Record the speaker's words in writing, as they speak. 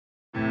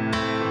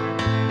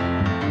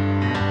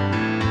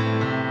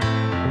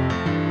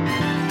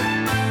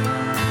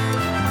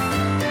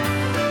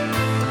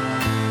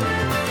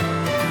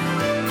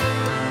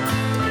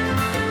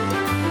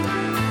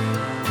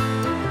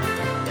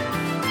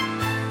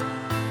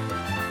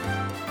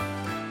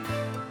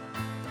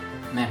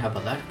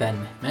Merhabalar, ben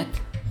Mehmet.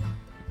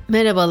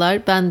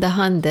 Merhabalar, ben de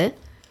Hande.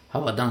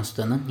 Havadan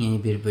Sudan'ın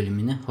yeni bir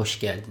bölümüne hoş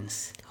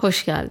geldiniz.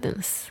 Hoş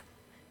geldiniz.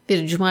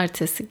 Bir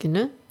cumartesi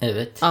günü.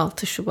 Evet.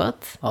 6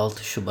 Şubat.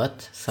 6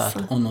 Şubat saat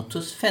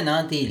 10.30.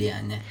 Fena değil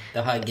yani.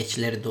 Daha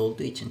geçleri de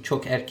olduğu için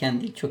çok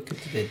erken değil, çok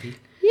kötü de değil.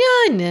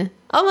 Yani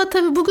ama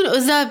tabii bugün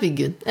özel bir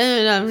gün. En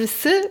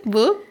önemlisi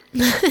bu.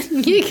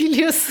 Niye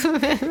gülüyorsun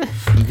Mehmet?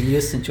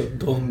 Biliyorsun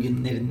çok doğum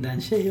günlerinden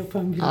şey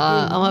yapan biri değilim.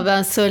 Ama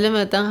ben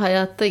söylemeden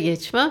hayatta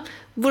geçmem.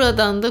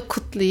 Buradan da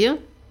kutlayayım.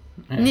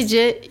 Evet.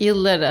 Nice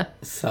yıllara.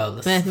 Sağ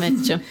olasın.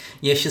 Mehmetciğim.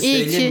 Yaşı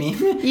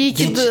söylemeyeyim. İyi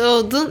ki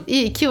doğdun,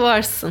 iyi ki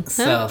varsın.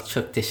 Sağ ol,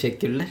 çok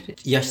teşekkürler.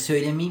 Yaş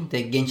söylemeyeyim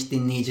de genç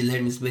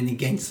dinleyicilerimiz beni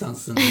genç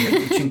sansın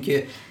diye.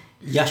 Çünkü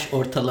yaş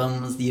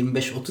ortalamamız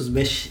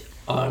 25-35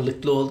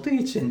 ağırlıklı olduğu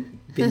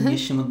için benim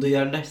yaşımı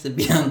duyarlarsa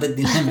bir anda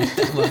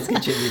dinlemekten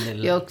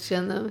vazgeçebilirler. Yok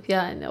canım,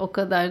 yani o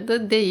kadar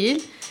da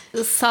değil.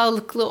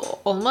 Sağlıklı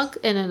olmak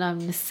en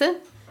önemlisi.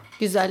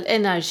 Güzel,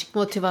 enerjik,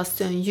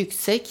 motivasyon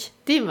yüksek,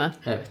 değil mi?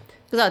 Evet.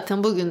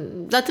 Zaten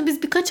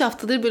biz birkaç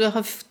haftadır böyle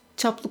hafif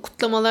çaplı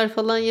kutlamalar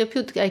falan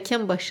yapıyorduk.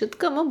 Erken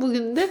başladık ama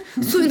bugün de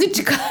suyunu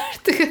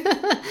çıkarttık.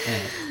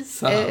 Evet,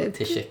 sağ ol, evet,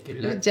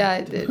 teşekkürler. Rica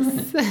ederiz.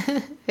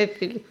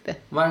 Hep birlikte.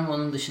 Var mı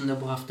onun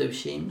dışında bu hafta bir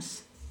şeyimiz?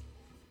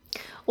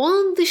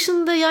 Onun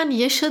dışında yani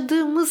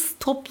yaşadığımız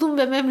toplum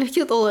ve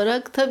memleket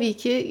olarak tabii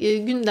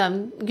ki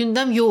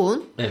gündem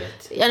yoğun.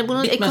 Evet. Yani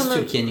bunun bitmez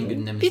Türkiye'nin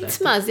gündemi bitmez.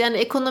 Zaten. Yani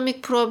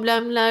ekonomik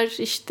problemler,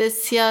 işte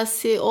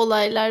siyasi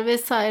olaylar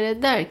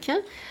vesaire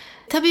derken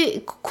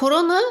tabii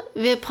korona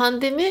ve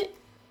pandemi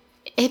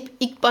hep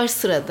ilk baş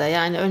sırada.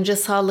 Yani önce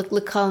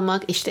sağlıklı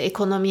kalmak, işte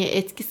ekonomiye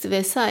etkisi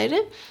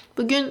vesaire.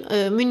 Bugün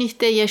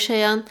Münih'te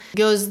yaşayan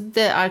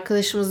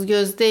arkadaşımız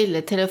Gözde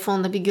ile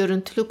telefonda bir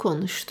görüntülü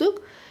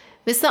konuştuk.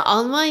 Mesela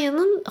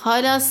Almanya'nın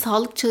hala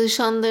sağlık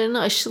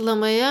çalışanlarını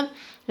aşılamaya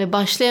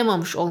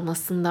başlayamamış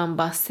olmasından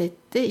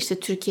bahsetti. İşte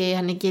Türkiye'ye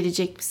hani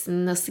gelecek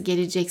misin, nasıl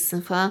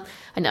geleceksin falan.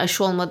 Hani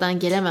aşı olmadan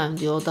gelemem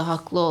diyor, o da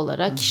haklı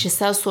olarak.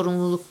 Kişisel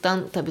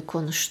sorumluluktan tabii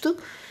konuştuk.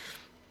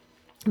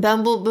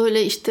 Ben bu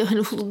böyle işte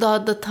hani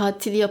Uludağ'da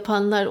tatil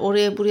yapanlar,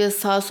 oraya buraya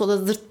sağa sola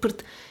zırt pırt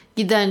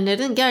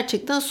gidenlerin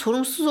gerçekten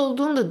sorumsuz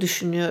olduğunu da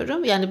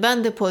düşünüyorum. Yani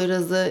ben de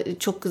Poyraz'ı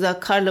çok güzel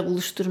karla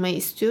buluşturmayı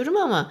istiyorum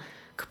ama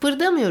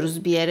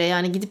kıpırdamıyoruz bir yere.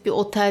 Yani gidip bir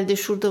otelde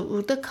şurada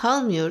burada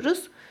kalmıyoruz.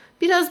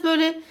 Biraz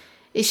böyle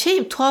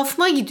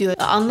tuhafıma gidiyor.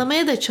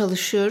 Anlamaya da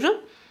çalışıyorum.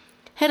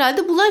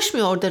 Herhalde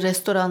bulaşmıyor orada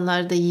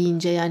restoranlarda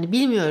yiyince, yani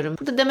bilmiyorum.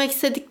 Burada demek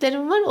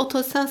istediklerim var.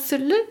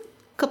 Otosensürlü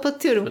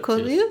kapatıyorum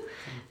konuyu.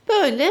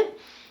 Böyle.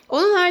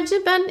 Onun harici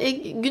ben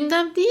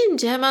gündem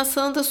deyince hemen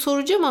sana da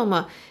soracağım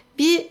ama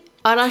bir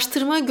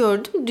araştırma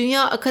gördüm.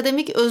 Dünya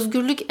Akademik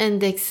Özgürlük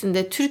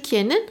Endeksinde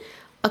Türkiye'nin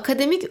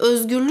akademik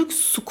özgürlük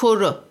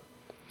skoru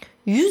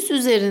 100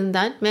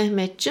 üzerinden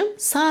Mehmetciğim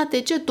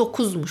sadece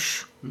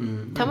 9'muş.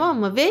 Tamam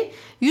mı? Ve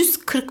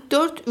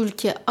 144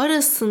 ülke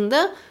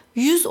arasında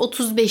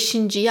 135.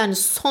 yani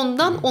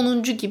sondan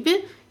 10.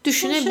 gibi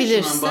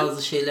düşünebilirsin.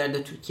 Bazı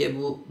şeylerde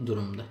Türkiye bu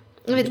durumda.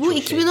 Evet, bu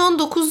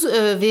 2019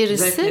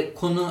 verisi. Özellikle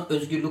konu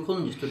özgürlük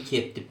olunca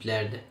Türkiye hep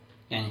diplerde.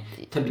 Yani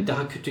tabii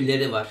daha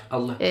kötüleri var.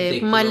 Allah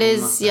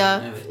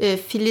Malezya,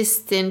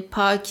 Filistin,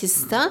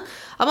 Pakistan.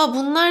 Ama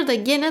bunlar da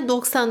gene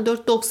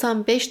 94,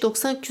 95,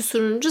 90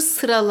 küsuruncu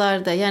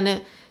sıralarda.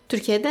 Yani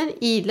Türkiye'den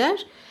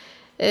iyiler.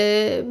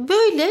 Ben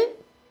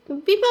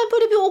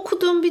böyle bir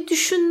okudum, bir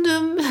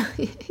düşündüm.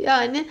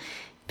 Yani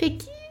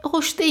pek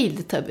hoş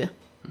değildi tabii.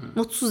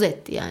 Mutsuz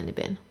etti yani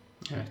beni.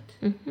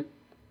 Evet.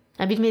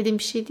 Ya bilmediğim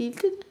bir şey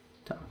değildi de.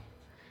 Tamam.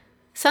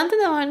 Sende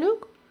ne var ne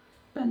yok?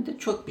 Bende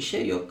çok bir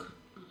şey yok.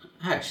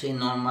 Her şey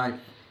normal.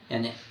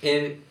 Yani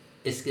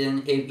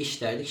eskiden ev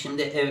iş derdik.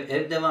 Şimdi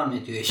ev devam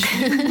ediyor işte.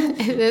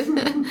 Evet.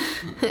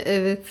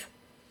 Evet.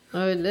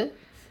 Öyle.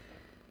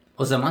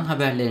 O zaman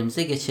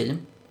haberlerimize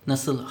geçelim.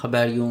 Nasıl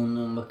haber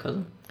yoğunluğun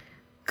bakalım?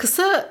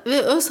 Kısa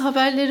ve öz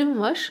haberlerim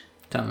var.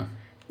 Tamam.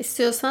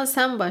 İstiyorsan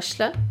sen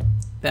başla.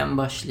 Ben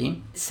başlayayım.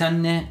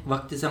 Senle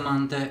vakti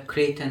zamanında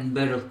Crate and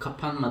Barrel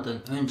kapanmadan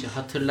önce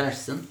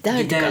hatırlarsın.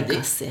 Giderdik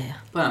Akasya'ya.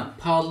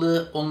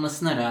 Pahalı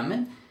olmasına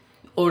rağmen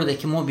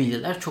oradaki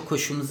mobilyalar çok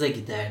hoşumuza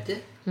giderdi.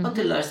 Hı-hı.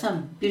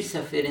 Hatırlarsan bir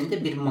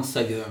seferinde bir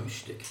masa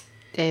görmüştük.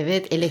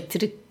 Evet,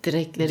 elektrik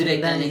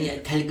direklerinden.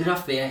 Yani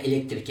telgraf veya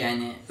elektrik,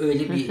 yani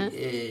öyle bir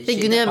ve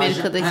Güney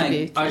Amerika'daki bir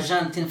ülke.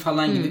 Arjantin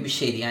falan gibi bir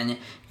şeydi. Yani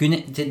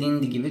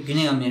dediğin gibi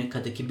Güney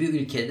Amerika'daki bir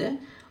ülkede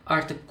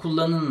artık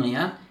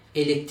kullanılmayan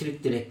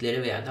elektrik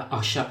direkleri veya da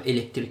ahşap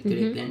elektrik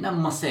direklerinden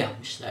masa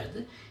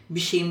yapmışlardı. Bir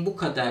şeyin bu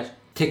kadar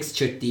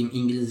textured diyeyim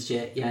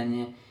İngilizce,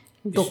 yani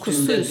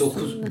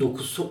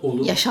dokusu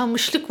olup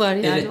yaşanmışlık var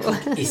yani. Evet,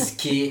 çok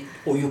eski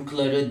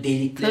oyukları,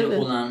 delikleri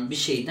olan bir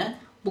şeyden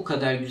bu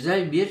kadar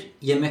güzel bir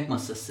yemek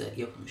masası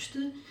yapılmıştı.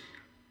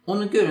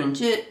 Onu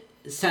görünce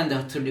sen de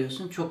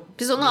hatırlıyorsun,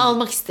 biz onu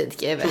almak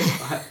istedik eve.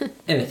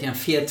 Evet, yani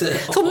fiyatı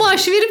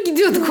maaşı verip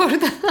gidiyorduk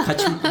orada.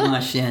 Kaç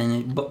maaş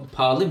yani,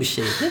 pahalı bir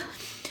şeydi.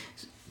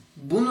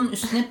 Bunun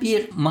üstüne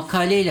bir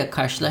makaleyle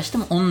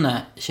karşılaştım.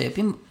 Onunla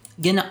yapayım.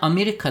 Gene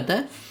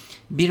Amerika'da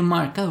bir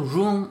marka,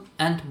 Room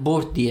and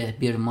Board diye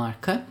bir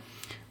marka.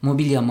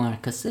 Mobilya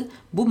markası.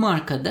 Bu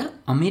markada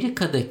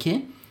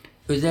Amerika'daki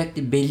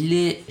özellikle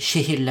belli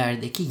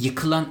şehirlerdeki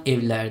yıkılan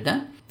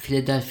evlerden,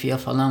 Philadelphia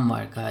falan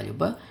var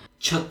galiba,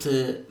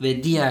 çatı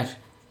ve diğer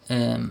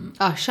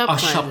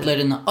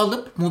ahşaplarını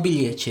alıp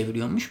mobilyaya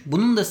çeviriyormuş.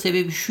 Bunun da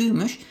sebebi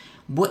şuymuş.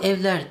 Bu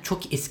evler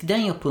çok eskiden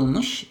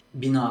yapılmış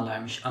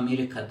binalarmış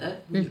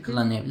Amerika'da,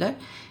 yıkılan evler.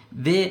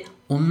 Ve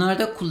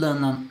onlarda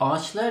kullanılan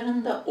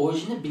ağaçların da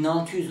orijinali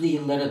 1600'lü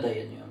yıllara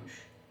dayanıyormuş.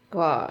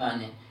 Wow.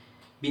 Yani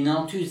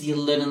 1600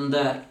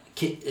 yıllarında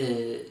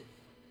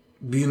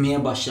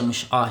büyümeye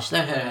başlamış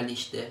ağaçlar herhalde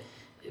işte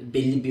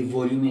belli bir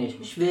volüme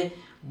erişmiş ve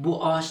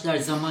bu ağaçlar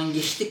zaman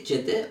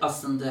geçtikçe de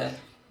aslında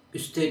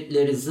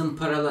üstleri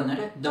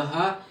zımparalanarak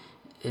daha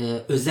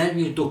özel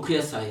bir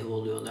dokuya sahip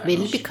oluyorlar.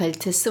 Belli bir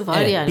kalitesi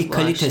var, evet, yani bir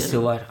kalitesi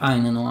ağaçların var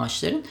aynen o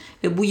ağaçların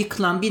ve bu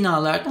yıkılan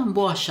binalardan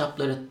bu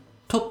ahşapları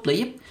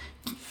toplayıp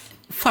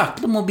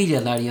farklı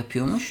mobilyalar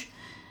yapıyormuş.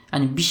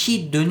 Hani bir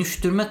şey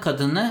dönüştürmek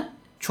adına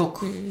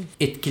çok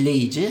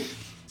etkileyici.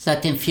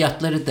 Zaten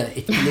fiyatları da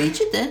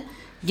etkileyici de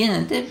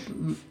gene de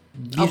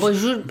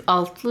abajur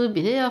altlığı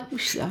bile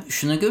yapmışlar.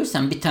 Şuna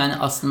görürsen bir tane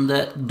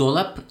aslında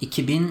dolap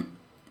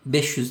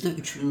 2500 ile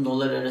 3000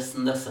 dolar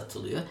arasında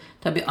satılıyor.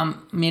 Tabii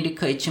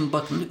Amerika için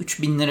bakımda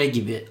 3000 lira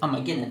gibi ama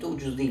gene de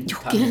ucuz değil bir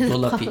tane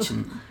dolap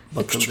için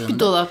bakıldığında. Küçük bir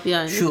dolap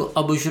yani. Şu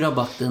abajura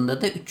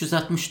baktığında da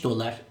 360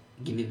 dolar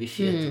gibi bir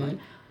fiyatı var.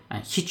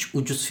 Yani hiç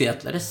ucuz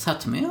fiyatlara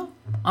satmıyor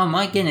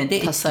ama gene de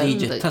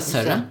etkileyici.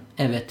 Tasarım.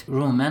 Evet,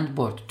 Room and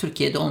Board.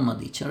 Türkiye'de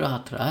olmadığı için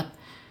rahat rahat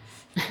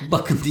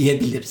bakın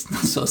diyebiliriz.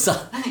 Nasıl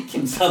olsa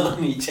kimse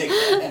alamayacak.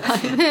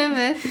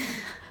 Evet.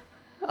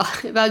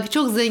 Belki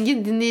çok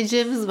zengin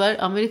dinleyeceğimiz var.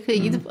 Amerika'ya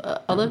gidip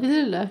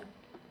alabilirler.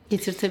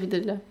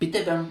 Getirtebilirler. Bir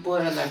de ben bu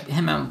aralar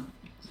hemen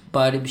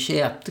bari bir şey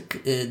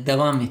yaptık.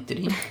 Devam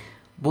ettireyim.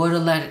 Bu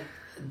aralar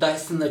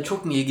Dyson'la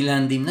çok mu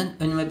ilgilendiğimden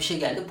önüme bir şey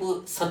geldi.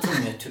 Bu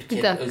satılmıyor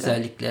Türkiye'de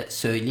özellikle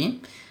söyleyeyim.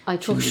 Ay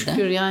çok şimdiden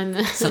şükür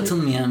yani.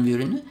 Satılmayan bir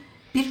ürünü.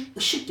 Bir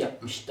ışık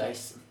yapmış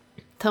Dyson.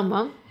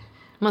 Tamam.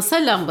 Masa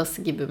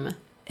lambası gibi mi?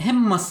 Hem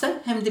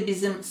masa hem de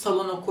bizim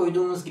salona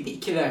koyduğumuz gibi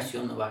iki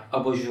versiyonu var.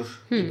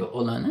 Abajur gibi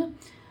olanı.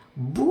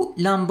 Bu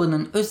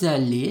lambanın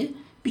özelliği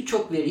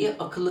birçok veriyi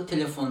akıllı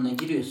telefonuna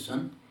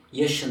giriyorsun.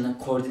 Yaşını,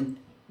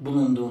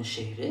 bulunduğun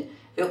şehri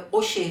ve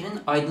o şehrin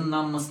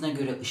aydınlanmasına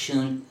göre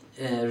ışığın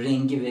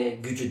rengi ve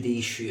gücü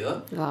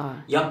değişiyor.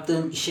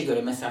 Yaptığın işe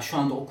göre mesela şu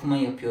anda okuma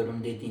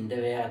yapıyorum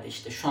dediğinde veya da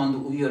işte şu anda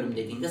uyuyorum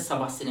dediğinde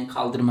sabah seni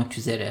kaldırmak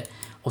üzere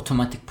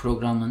otomatik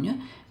programlanıyor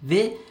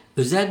ve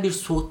özel bir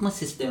soğutma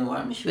sistemi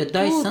varmış ve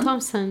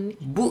Dyson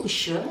bu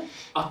ışığı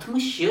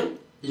 60 yıl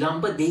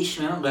lamba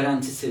değişmeme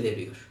garantisi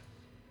veriyor.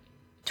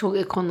 Çok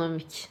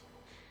ekonomik.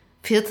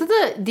 Fiyatı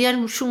da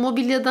diğer şu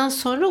mobilyadan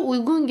sonra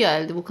uygun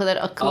geldi. Bu kadar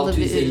akıllı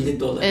 650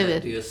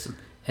 dolar diyorsun.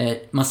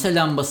 Evet, masa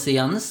lambası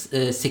yalnız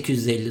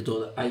 850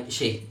 dolar.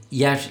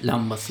 Yer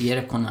lambası,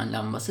 yere konan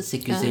lambası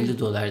 850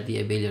 dolar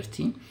diye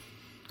belirteyim.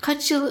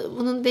 Kaç yıl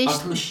bunun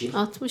değişti? 60 yıl.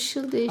 60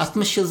 yıl değişti.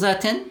 60 yıl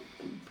zaten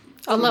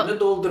Allah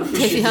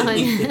doldurmuş.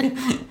 Yani.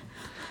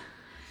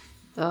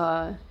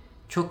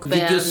 Çok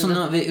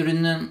videosunu ve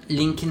ürünün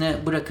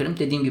linkine bırakırım.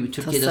 Dediğim gibi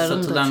Türkiye'de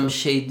satılan bir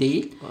şey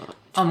değil.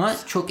 Ama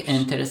çok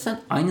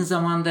enteresan. Aynı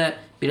zamanda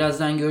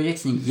birazdan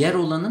göreceksin. Yer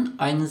olanın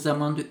aynı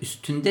zamanda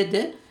üstünde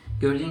de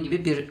gördüğün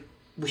gibi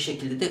bu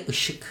şekilde de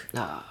ışık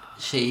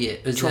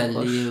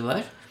özelliği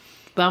var.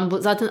 Ben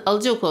zaten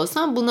alacak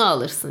olsam bunu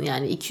alırsın.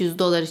 Yani 200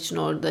 dolar için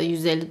orada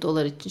 150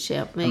 dolar için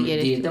yapmaya gerek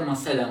yok. Diğeri de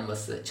masa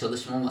lambası.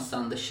 Çalışma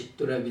masanda şık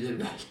durabilir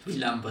belki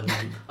bir lambanın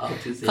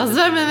 650. Faz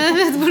verme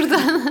Mehmet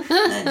buradan.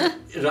 Yani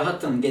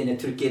rahatım gene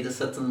Türkiye'de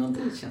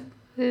satılmadığı için.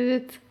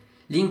 Evet.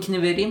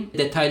 Linkini vereyim.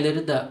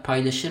 Detayları da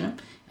paylaşırım.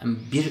 Yani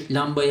bir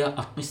lambaya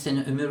 60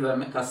 sene ömür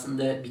vermek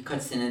aslında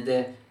birkaç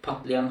senede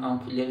patlayan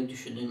ampulleri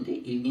düşündüğünde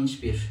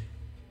ilginç bir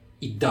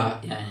iddia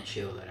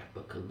yani olarak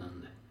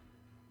bakıldığında.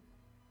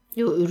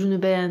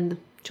 Ürünü beğendim.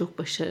 Çok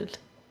başarılı.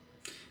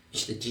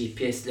 İşte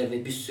GPS'le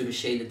ve bir sürü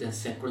şeyle de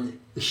senkronize.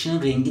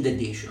 Işığın rengi de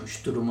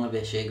değişiyormuş duruma ve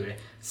göre.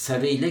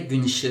 Sarı ile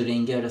gün ışığı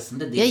rengi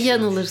arasında değişiyormuş. Ya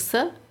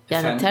yanılırsa?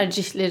 Yani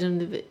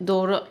tercihlerini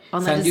doğru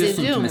analiz ediyor mu?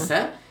 Sen diyorsun ki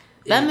mesela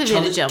ben mi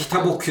vereceğim?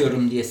 Kitap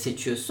okuyorum diye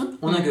seçiyorsun.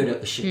 Ona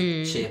göre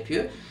ışık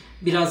yapıyor.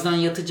 Birazdan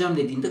yatacağım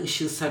dediğinde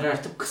ışığı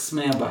sarartıp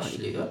kısmaya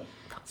başlıyor.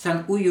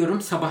 Sen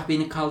uyuyorum sabah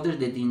beni kaldır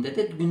dediğinde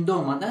de gün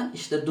doğmadan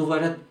işte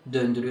duvara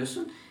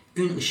döndürüyorsun.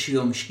 Gün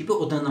ışıyormuş gibi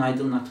odanı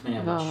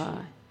aydınlatmaya başlıyor.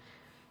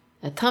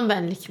 Tam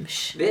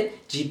benlikmiş. Ve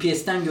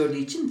GPS'ten gördüğü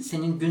için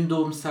senin gün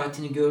doğum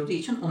saatini gördüğü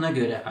için ona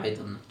göre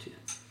aydınlatıyor.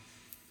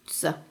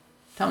 Güzel.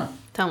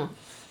 Tamam.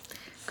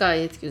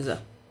 Gayet güzel.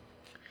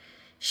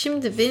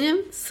 Şimdi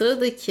benim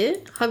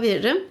sıradaki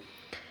haberim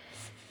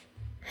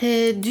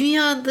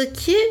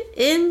dünyadaki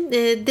en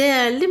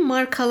değerli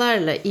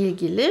markalarla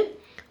ilgili.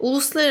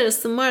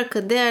 Uluslararası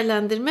Marka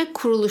Değerlendirme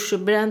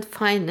Kuruluşu Brand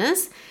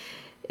Finance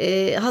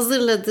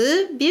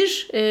hazırladığı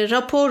bir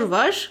rapor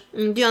var.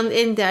 Dünyanın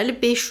en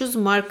değerli 500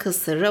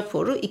 markası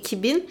raporu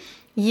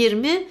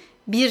 2021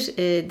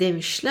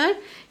 demişler.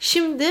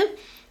 Şimdi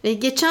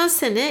Geçen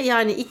sene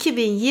yani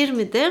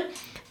 2020'de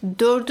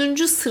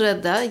 4.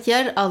 sırada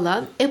yer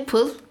alan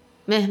Apple,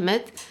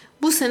 Mehmet,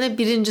 bu sene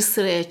 1.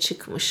 sıraya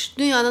çıkmış.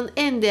 Dünyanın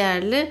en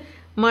değerli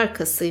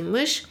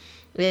markasıymış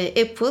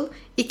Apple.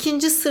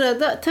 2.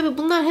 sırada, tabii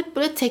bunlar hep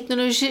böyle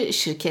teknoloji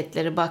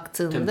şirketleri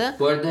baktığında. Tabii.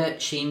 Bu arada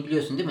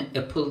biliyorsun değil mi?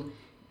 Apple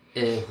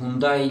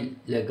Hyundai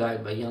ile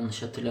galiba,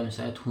 yanlış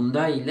hatırlamıyorsam,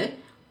 Hyundai ile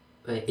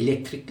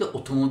elektrikli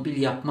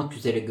otomobil yapmak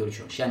üzere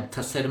görüşüyormuş. Yani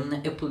tasarımını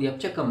Apple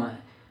yapacak ama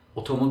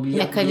otomobil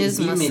yapmayı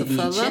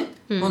bilmediği için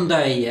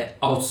Hyundai'ye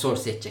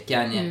outsource edecek.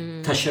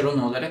 Yani taşeron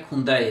olarak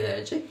Hyundai'ye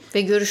verecek.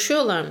 Ve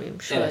görüşüyorlar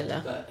mıymış evet,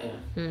 öyle?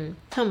 Evet.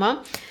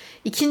 Tamam.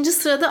 2.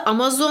 sırada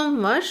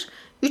Amazon var.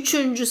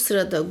 3.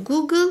 sırada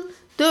Google.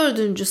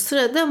 4.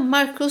 sırada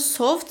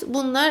Microsoft.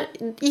 Bunlar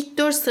ilk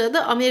 4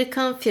 sırada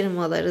Amerikan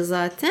firmaları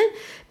zaten.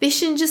 5.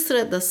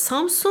 sırada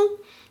Samsung.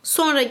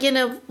 Sonra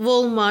gene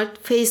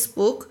Walmart,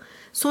 Facebook.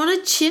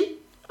 Sonra Çin,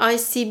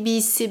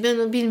 ICBC, ben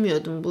onu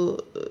bilmiyordum,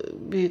 bu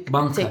büyük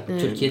banka.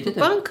 Türkiye'de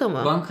de banka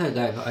mı? Banka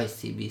galiba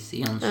ICBC,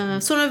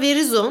 yanlış. Sonra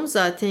Verizon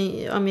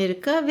zaten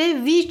Amerika ve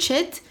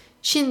WeChat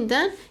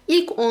Çin'den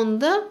ilk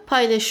 10'da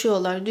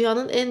paylaşıyorlar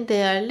dünyanın en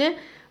değerli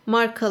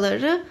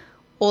markaları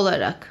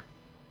olarak.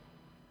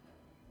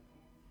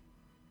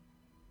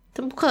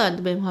 Tamam, bu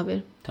kadardı benim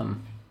haberim. Tamam.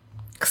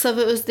 Kısa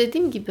ve öz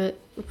dediğim gibi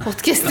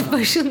podcast'ın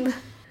başında.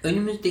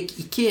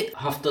 Önümüzdeki 2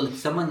 haftalık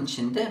zaman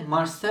içinde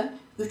Mars'a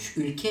 3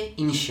 ülke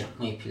iniş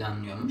yapmayı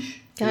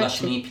planlıyormuş.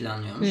 Ulaşmayı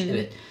planlıyormuş.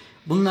 Evet.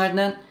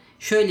 Bunlardan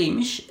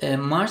şöyleymiş.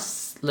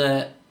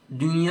 Mars'la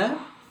Dünya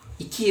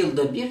 2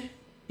 yılda bir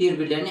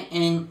birbirlerine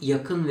en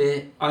yakın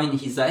ve aynı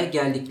hizaya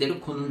geldikleri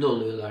konumda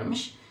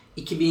oluyorlarmış.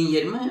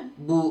 2020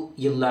 bu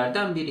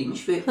yıllardan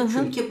biriymiş ve 3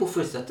 ülke bu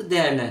fırsatı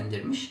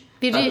değerlendirmiş.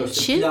 Biri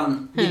Çin.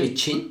 Biri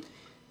Çin,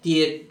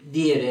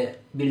 diğeri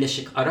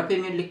Birleşik Arap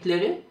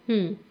Emirlikleri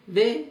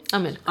ve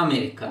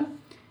Amerika.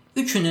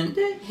 Üçünün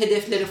de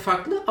hedefleri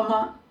farklı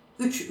ama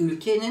 3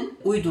 ülkenin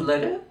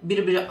uyduları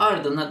birbiri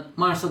ardına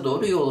Mars'a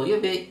doğru yol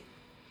alıyor ve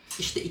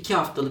işte 2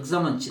 haftalık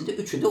zaman içinde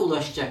üçü de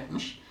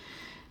ulaşacakmış.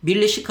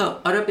 Birleşik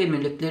Arap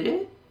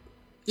Emirlikleri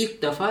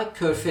ilk defa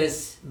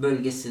Körfez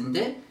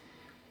bölgesinde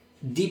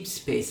Deep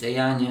Space'e,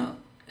 yani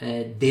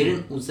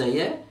derin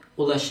uzaya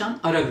ulaşan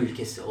Arap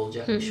ülkesi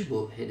olacakmış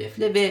bu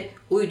hedefle ve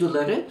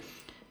uyduları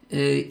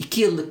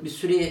 2 yıllık bir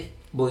süre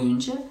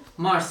boyunca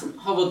Mars'ın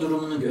hava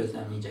durumunu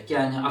gözlemleyecek.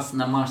 Yani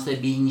aslında Mars'a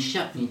bir iniş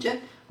yapmayacak.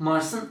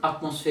 Mars'ın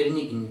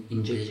atmosferini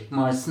inceleyecek.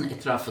 Mars'ın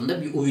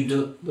etrafında bir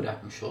uydu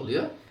bırakmış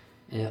oluyor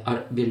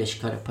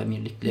Birleşik Arap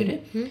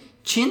Emirlikleri.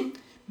 Çin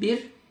bir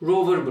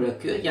rover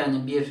bırakıyor.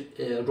 Yani bir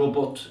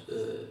robot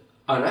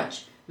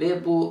araç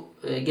ve bu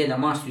gene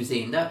Mars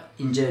yüzeyinde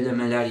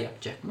incelemeler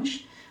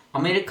yapacakmış.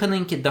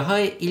 Amerika'nınki daha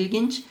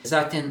ilginç.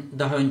 Zaten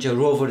daha önce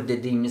rover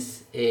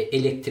dediğimiz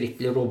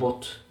elektrikli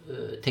robot,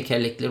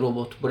 tekerlekli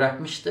robot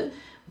bırakmıştı.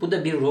 Bu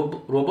da bir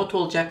robot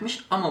olacakmış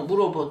ama bu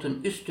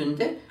robotun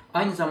üstünde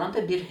aynı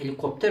zamanda bir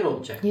helikopter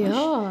olacakmış.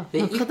 Ya,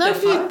 ve ne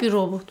kadar büyük bir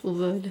robot bu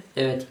böyle.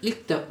 Evet,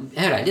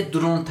 herhalde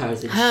drone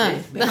tarzı bir şey.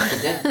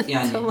 Belki de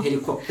yani tamam.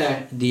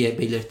 Helikopter diye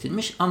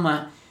belirtilmiş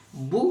ama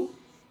bu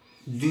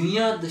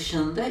dünya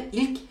dışında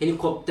ilk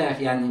helikopter,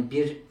 yani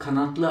bir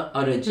kanatlı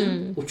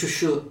aracın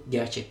uçuşu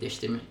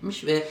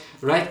gerçekleştirilmiş ve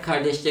Wright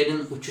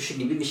kardeşlerin uçuşu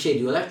gibi bir şey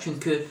diyorlar.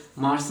 Çünkü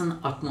Mars'ın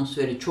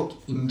atmosferi çok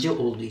ince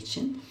olduğu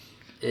için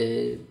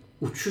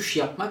uçuş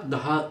yapmak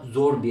daha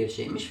zor bir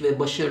şeymiş ve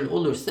başarılı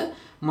olursa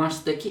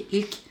Mars'taki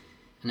ilk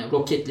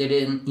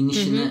roketlerin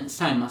inişini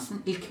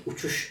saymazsın, ilk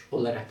uçuş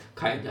olarak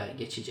kayda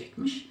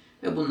geçecekmiş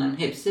ve bunların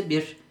hepsi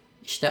bir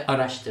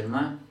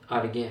araştırma,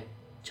 Ar-Ge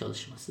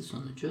çalışması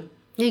sonucu.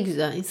 Ne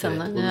güzel,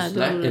 insanlar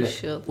nelerle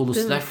uğraşıyor. Evet,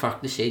 uluslar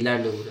farklı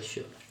şeylerle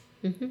uğraşıyorlar.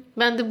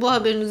 Ben de bu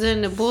haberin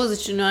üzerine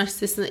Boğaziçi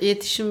Üniversitesi'nde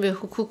iletişim ve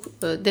hukuk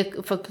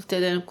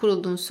fakültelerinin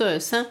kurulduğunu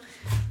söylesem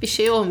bir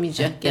şey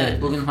olmayacak yani.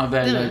 Evet, bugün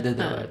haberlerde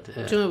de vardı.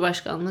 Evet.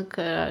 Cumhurbaşkanlığı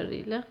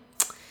kararıyla.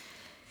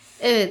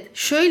 Evet,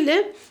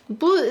 şöyle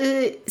bu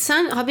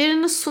sen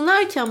haberini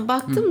sunarken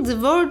baktım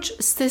The Verge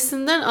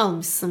sitesinden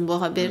almışsın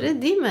bu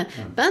haberi, değil mi?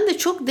 Ben de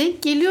çok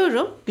denk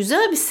geliyorum.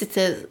 Güzel bir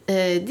site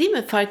değil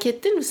mi? Fark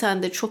ettin mi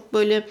sen de? Çok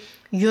böyle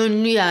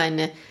yönlü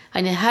yani.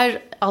 Hani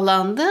her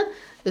alanda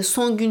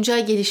son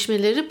güncel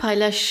gelişmeleri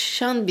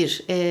paylaşan bir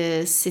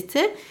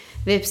site,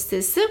 web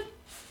sitesi.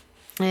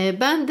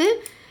 Ben de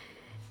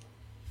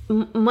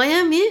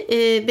Miami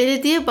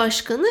belediye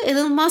başkanı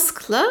Elon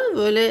Musk'la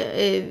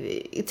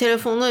böyle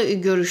telefonla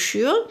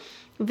görüşüyor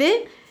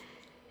ve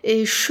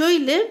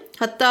şöyle,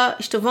 hatta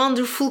işte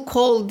wonderful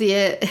call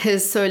diye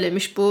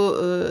söylemiş, bu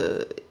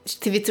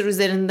Twitter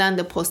üzerinden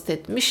de post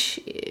etmiş.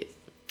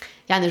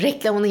 Yani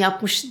reklamını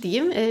yapmış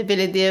diyeyim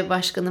belediye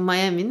başkanı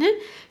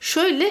Miami'nin.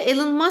 Şöyle,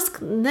 Elon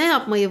Musk ne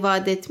yapmayı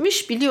vaat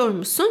etmiş biliyor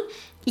musun?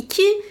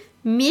 2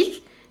 mil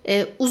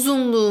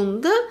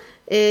uzunluğunda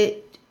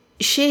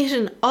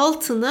şehrin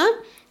altına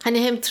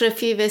hani hem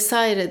trafiği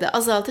vesaire de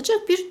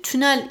azaltacak bir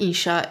tünel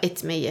inşa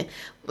etmeyi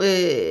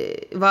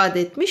vaat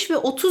etmiş ve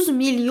 $30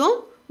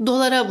 milyon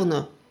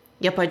bunu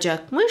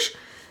yapacakmış.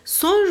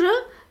 Sonra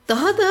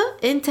Daha da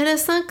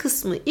enteresan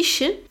kısmı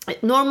işin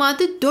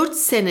normalde 4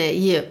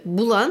 seneyi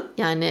bulan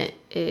yani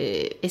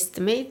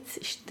estimate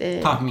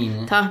işte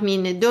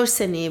tahmini 4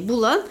 seneyi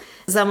bulan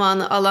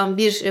zamanı alan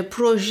bir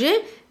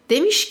proje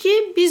demiş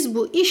ki biz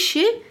bu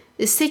işi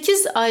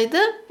 8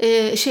 ayda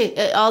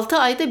 6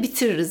 ayda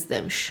bitiririz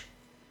demiş.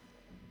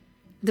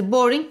 The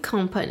Boring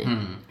Company.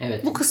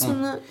 Evet. Bu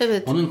kısmını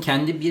evet. Onun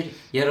kendi bir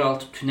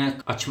yeraltı tünel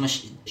açma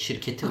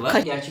şirketi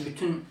var. Gerçi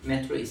bütün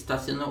metro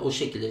istasyonları o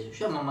şekilde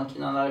çalışıyor ama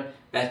makineler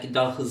belki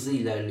daha hızlı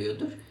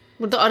ilerliyordur.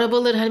 Burada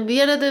arabaları hani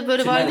bir arada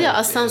böyle tünel vardı ya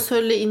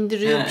asansörle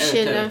indiriyor bir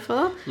şeyler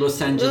falan.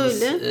 Los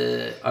Angeles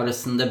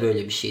arasında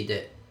böyle bir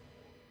şeydi.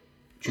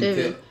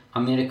 Çünkü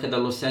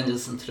Amerika'da Los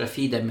Angeles'ın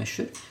trafiği de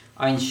meşhur.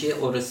 Aynı şeyi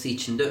orası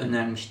için de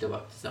önermişti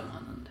vakti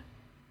zamanında.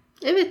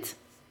 Evet.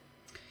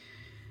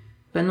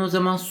 Ben o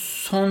zaman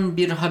son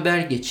bir haber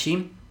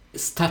geçeyim.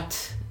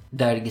 Stat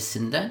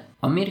dergisinden.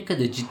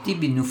 Amerika'da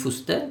ciddi bir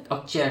nüfusta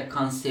akciğer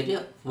kanseri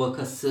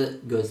vakası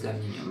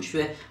gözlemleniyormuş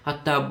ve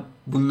hatta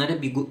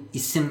bunlara bir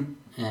isim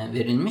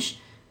verilmiş.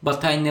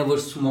 But I never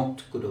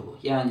smoked grubu.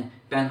 Yani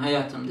ben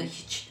hayatımda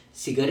hiç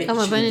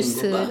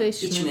sigara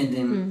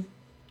içmedim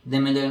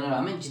demelerine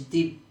rağmen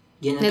ciddi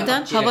genelde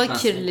neden? Akciğer hava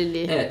kanseri.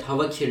 Kirliliği. Evet,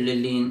 hava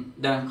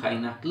kirliliğinden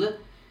kaynaklı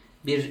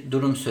bir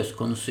durum söz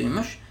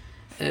konusuymuş.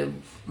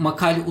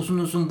 Makale uzun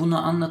uzun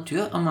bunu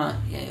anlatıyor ama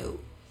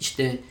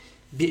işte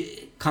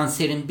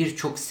kanserin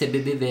birçok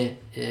sebebi ve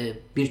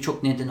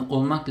birçok nedeni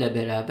olmakla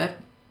beraber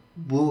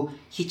bu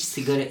hiç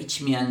sigara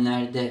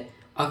içmeyenlerde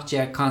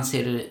akciğer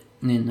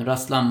kanserinin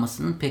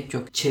rastlanmasının pek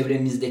çok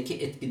çevremizdeki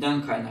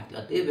etkiden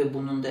kaynakladığı ve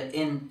bunun da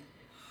en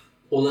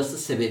olası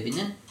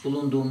sebebinin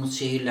bulunduğumuz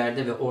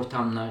şehirlerde ve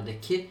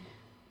ortamlardaki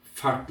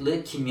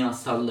farklı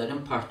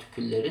kimyasalların,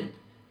 partiküllerin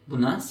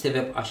buna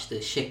sebep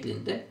açtığı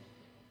şeklinde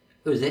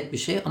özet bir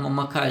şey ama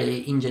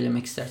makaleyi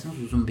incelemek isterseniz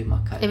uzun bir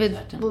makale evet,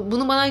 zaten.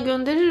 Bunu bana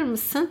gönderir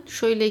misin?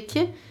 Şöyle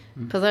ki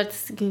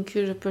pazartesi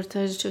günkü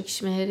röportajı çok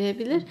işime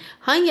yarayabilir.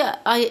 Hangi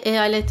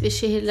eyalet ve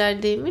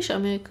şehirlerdeymiş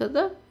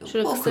Amerika'da?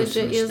 Şurada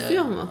kısaca işte,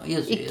 yazıyor mu?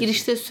 İlk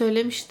girişte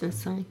söylemiştin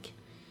sanki.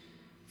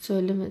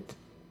 Söylemedin.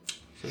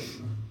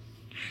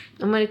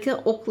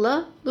 Amerika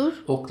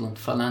Oakland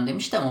falan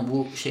demişti ama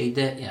bu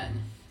şeyde yani.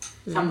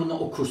 Sen bunu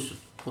okursun.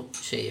 O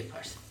şey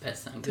yaparsın. Ben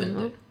sana gönderirim.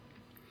 Tamam.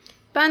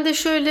 Ben de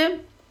şöyle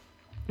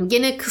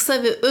gene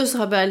kısa ve öz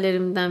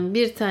haberlerimden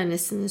bir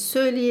tanesini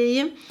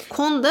söyleyeyim.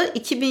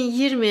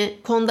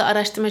 Konda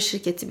araştırma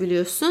şirketi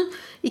biliyorsun.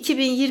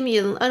 2020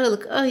 yılının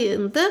Aralık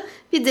ayında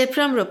bir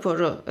deprem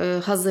raporu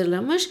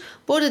hazırlamış.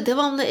 Bu arada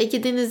devamlı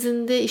Ege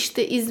Denizi'nde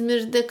işte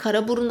İzmir'de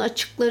Karaburun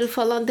açıkları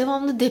falan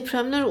devamlı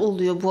depremler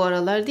oluyor bu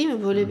aralar değil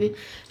mi? Böyle bir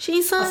şey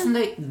insan... Aslında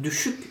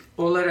düşük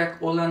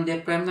olarak olan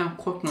depremden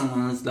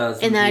korkmamanız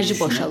lazım. Enerji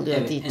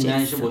boşalıyor diyeceksin.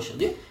 Enerji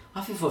boşalıyor.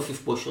 Hafif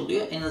hafif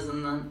boşalıyor. En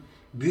azından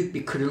büyük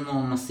bir kırılma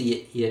olması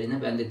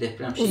yerine ben de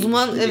deprem şeyi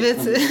uzman evet.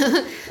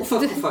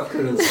 Ufak ufak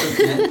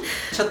kırılsın yani.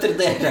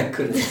 Çatırdayarak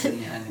kırılsın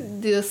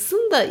yani.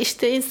 Diyorsun da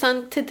işte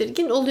insan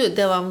tedirgin oluyor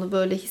devamlı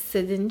böyle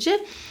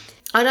hissedince.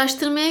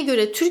 Araştırmaya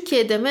göre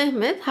Türkiye'de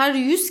Mehmet her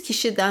 100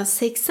 kişiden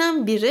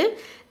 81'i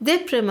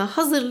depreme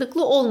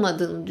hazırlıklı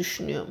olmadığını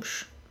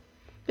düşünüyormuş.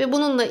 Ve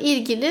bununla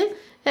ilgili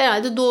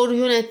herhalde doğru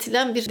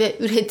yönetilen ve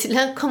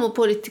üretilen kamu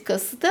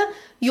politikası da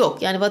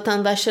yok. Yani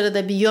vatandaşlara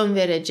da bir yön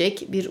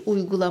verecek bir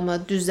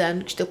uygulama,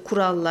 düzen, işte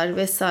kurallar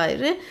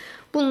vesaire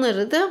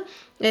bunları da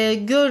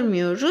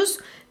görmüyoruz.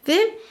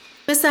 Ve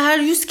mesela her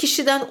 100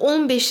 kişiden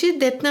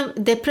 15'i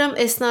deprem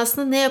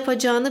esnasında ne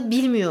yapacağını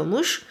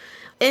bilmiyormuş.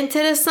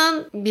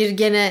 Enteresan bir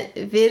gene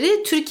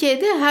veri,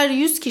 Türkiye'de her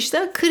 100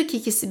 kişiden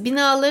 42'si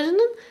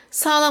binalarının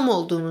sağlam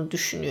olduğunu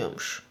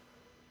düşünüyormuş.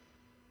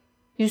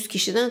 100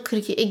 kişiden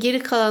 42. Geri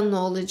kalan ne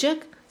olacak?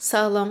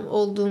 Sağlam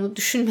olduğunu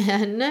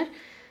düşünmeyenler.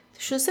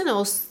 Düşünsene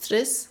o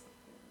stres.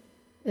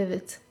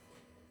 Evet.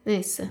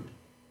 Neyse.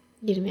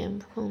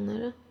 Girmeyelim bu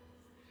konulara.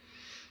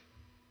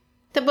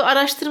 Tabi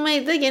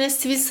araştırmayı da gene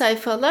Sivil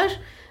Sayfalar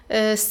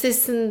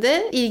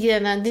sitesinde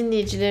ilgilenen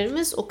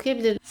dinleyicilerimiz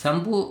okuyabilir.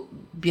 Sen bu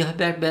bir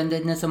haber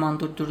bende ne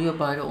zamandır duruyor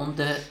bari onu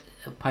da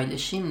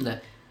paylaşayım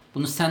da.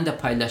 Bunu sen de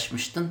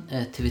paylaşmıştın.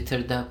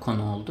 Twitter'da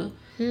konu oldu.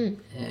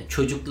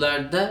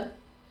 Çocuklarda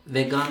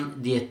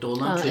vegan diyette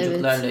olan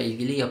çocuklarla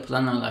ilgili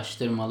yapılan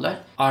araştırmalar,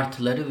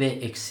 artıları ve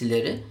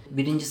eksileri.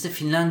 Birincisi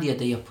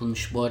Finlandiya'da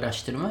yapılmış bu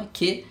araştırma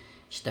ki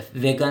işte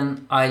vegan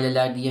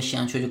ailelerde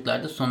yaşayan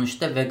çocuklar da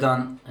sonuçta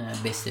vegan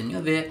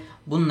besleniyor ve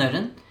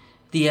bunların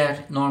diğer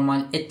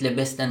normal etle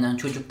beslenen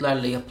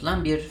çocuklarla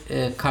yapılan bir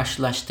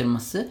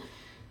karşılaştırması.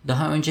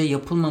 Daha önce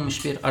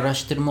yapılmamış bir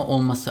araştırma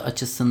olması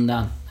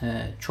açısından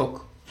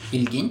çok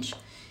ilginç.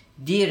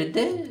 Diğeri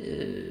de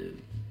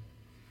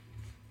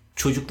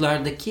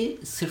çocuklardaki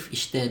sırf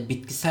işte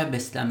bitkisel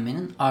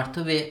beslenmenin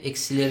artı ve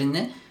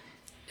eksilerini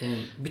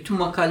bütün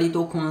makaleyi de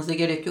okumanıza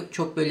gerek yok.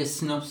 Çok böyle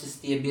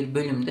sinopsis diye bir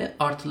bölümde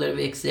artıları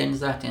ve eksilerini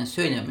zaten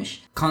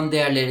söylemiş. Kan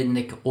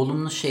değerlerindeki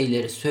olumlu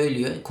şeyleri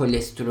söylüyor.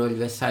 Kolesterol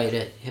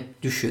vesaire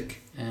hep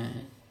düşük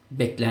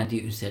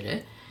beklendiği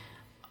üzere.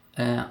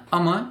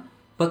 Ama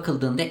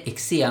bakıldığında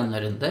eksi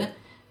yanlarında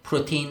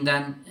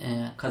proteinden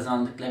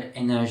kazandıkları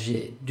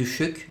enerji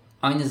düşük.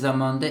 Aynı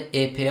zamanda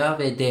EPA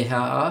ve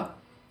DHA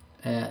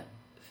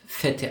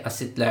fatty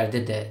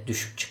asitlerde de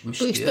düşük çıkmış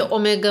Bu diyor. işte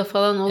omega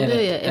falan oluyor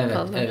ya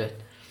EPA'lar. Evet.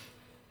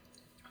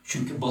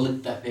 Çünkü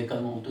balık da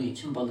vegan olduğu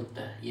için balık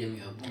da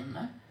yemiyor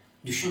bunlar.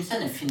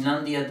 Düşünsene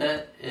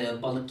Finlandiya'da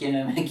balık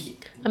yememek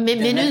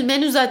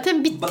menü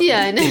zaten bitti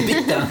yani.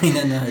 Bitti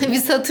aynen öyle.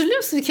 Biz hatırlıyor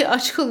musunuz ki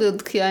aç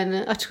kalıyorduk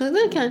yani. Aç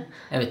kalırken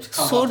evet,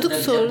 sorduk.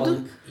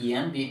 balık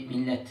yiyen bir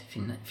millet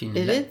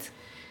Finliler. Evet.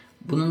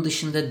 Bunun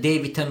dışında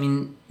D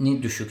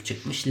vitamini düşük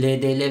çıkmış.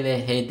 LDL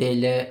ve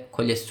HDL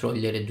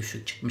kolesterolleri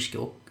düşük çıkmış ki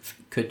o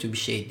kötü bir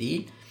şey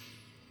değil.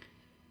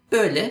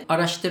 Böyle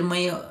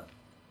araştırmayı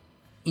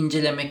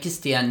incelemek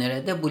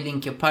isteyenlere de bu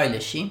linki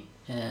paylaşayım.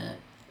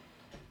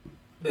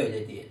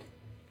 Böyle diyelim.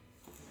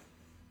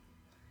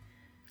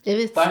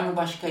 Evet. Var mı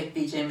başka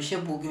ekleyeceğim bir şey?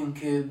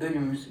 Bugünkü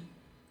bölümümüzü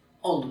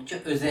oldukça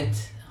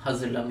özet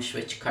hazırlamış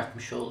ve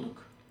çıkartmış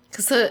olduk.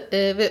 Kısa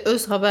ve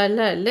öz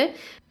haberlerle.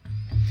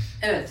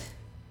 Evet.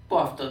 Bu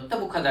haftalık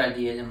da bu kadar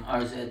diyelim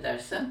arzu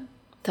edersen.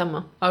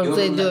 Tamam. Arzu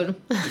ediyorum.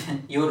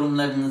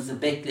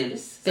 Yorumlarınızı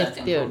bekleriz. Zaten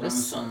bekliyoruz.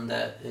 programın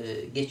sonunda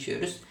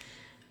geçiyoruz.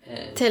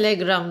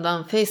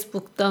 Telegram'dan,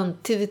 Facebook'tan,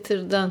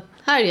 Twitter'dan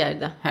her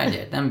yerden. Her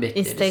yerden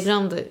bekleriz.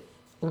 Instagram'da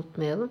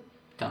unutmayalım.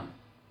 Tamam.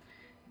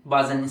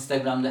 Bazen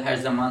Instagram'da her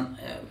zaman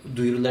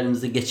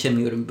duyurularımızı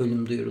geçemiyorum,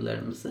 bölüm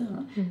duyurularımızı.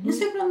 Ama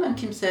Instagram'dan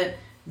kimse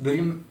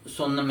bölüm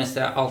sonuna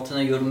mesela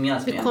altına yorum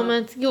yazmıyor. Bir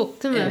comment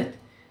yok değil mi?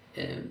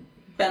 Evet.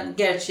 Ben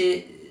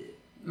gerçi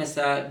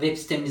mesela web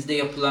sitemizde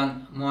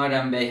yapılan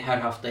Muharrem Bey her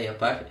hafta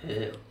yapar.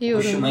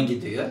 Hoşuma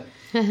gidiyor.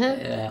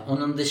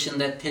 Onun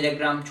dışında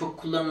Telegram çok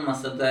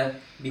kullanılmasa da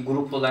bir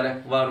grup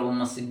olarak var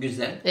olması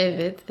güzel.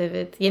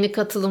 Evet. Yeni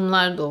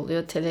katılımlar da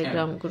oluyor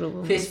Telegram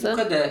grubumuzda.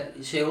 Facebook'a da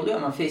şey oluyor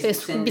ama Facebook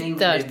senin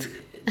bitti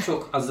artık.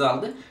 Çok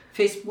azaldı.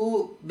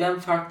 Facebook'u ben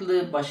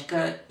farklı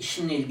başka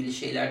işimle ilgili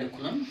şeylerde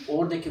kullanıyorum.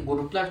 Oradaki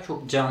gruplar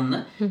çok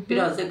canlı.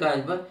 Biraz da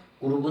galiba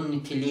grubun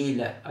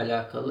niteliğiyle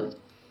alakalı.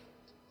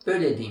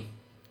 Böyle diyeyim.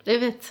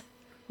 Evet.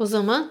 O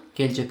zaman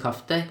gelecek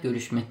hafta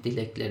görüşmek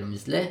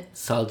dileklerimizle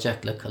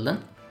sağlıcakla kalın.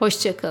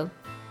 Hoşça kalın.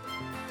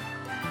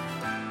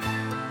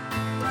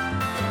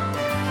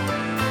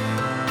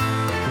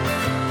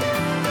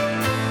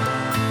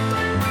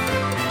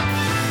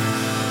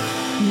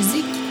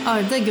 Müzik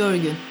Arda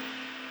Görgün.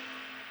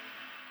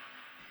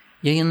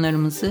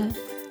 Yayınlarımızı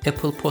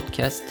Apple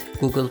Podcast,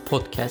 Google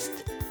Podcast,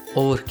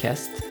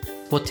 Overcast,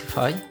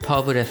 Spotify,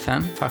 Power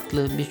FM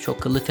farklı birçok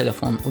akıllı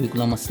telefon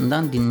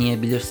uygulamasından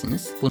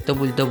dinleyebilirsiniz. Bu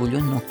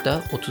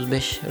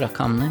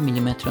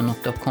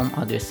www.35rakamlı-mm.com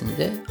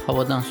adresinde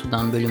Havadan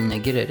Sudan bölümüne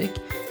girerek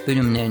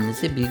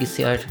bölümlerinizi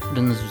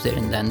bilgisayarınız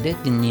üzerinden de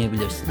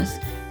dinleyebilirsiniz.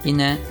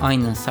 Yine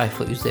aynı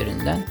sayfa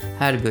üzerinden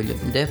her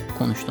bölümde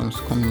konuştuğumuz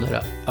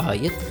konulara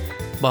ait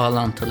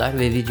bağlantılar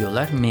ve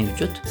videolar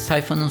mevcut.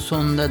 Sayfanın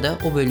sonunda da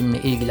o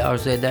bölümle ilgili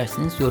arzu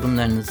ederseniz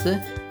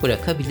yorumlarınızı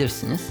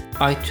bırakabilirsiniz.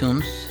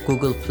 iTunes,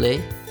 Google Play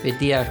ve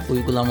diğer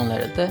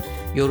uygulamalara da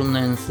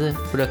yorumlarınızı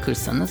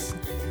bırakırsanız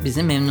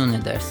bizi memnun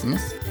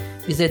edersiniz.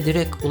 Bize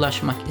direkt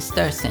ulaşmak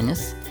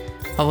isterseniz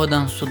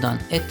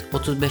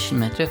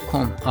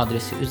havadansudan@35mm.com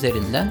adresi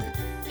üzerinden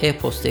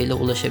e-posta ile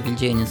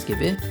ulaşabileceğiniz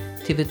gibi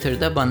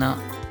Twitter'da bana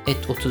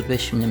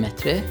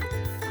 @35mm,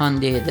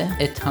 Hande'ye de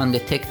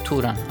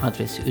 @handetekturan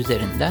adresi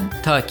üzerinden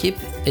takip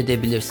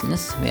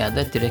edebilirsiniz veya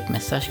da direkt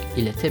mesaj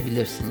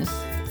iletebilirsiniz.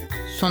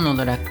 Son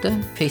olarak da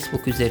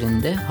Facebook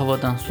üzerinde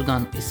Havadan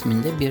Sudan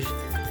isminde bir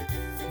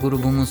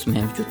grubumuz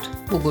mevcut.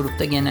 Bu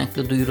grupta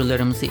genellikle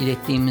duyurularımızı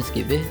ilettiğimiz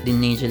gibi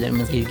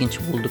dinleyicilerimiz ilginç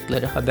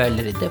buldukları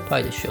haberleri de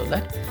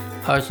paylaşıyorlar.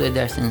 Arzu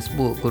ederseniz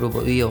bu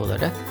gruba üye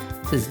olarak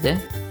siz de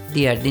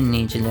diğer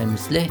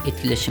dinleyicilerimizle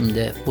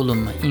etkileşimde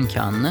bulunma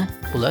imkanını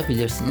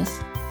bulabilirsiniz.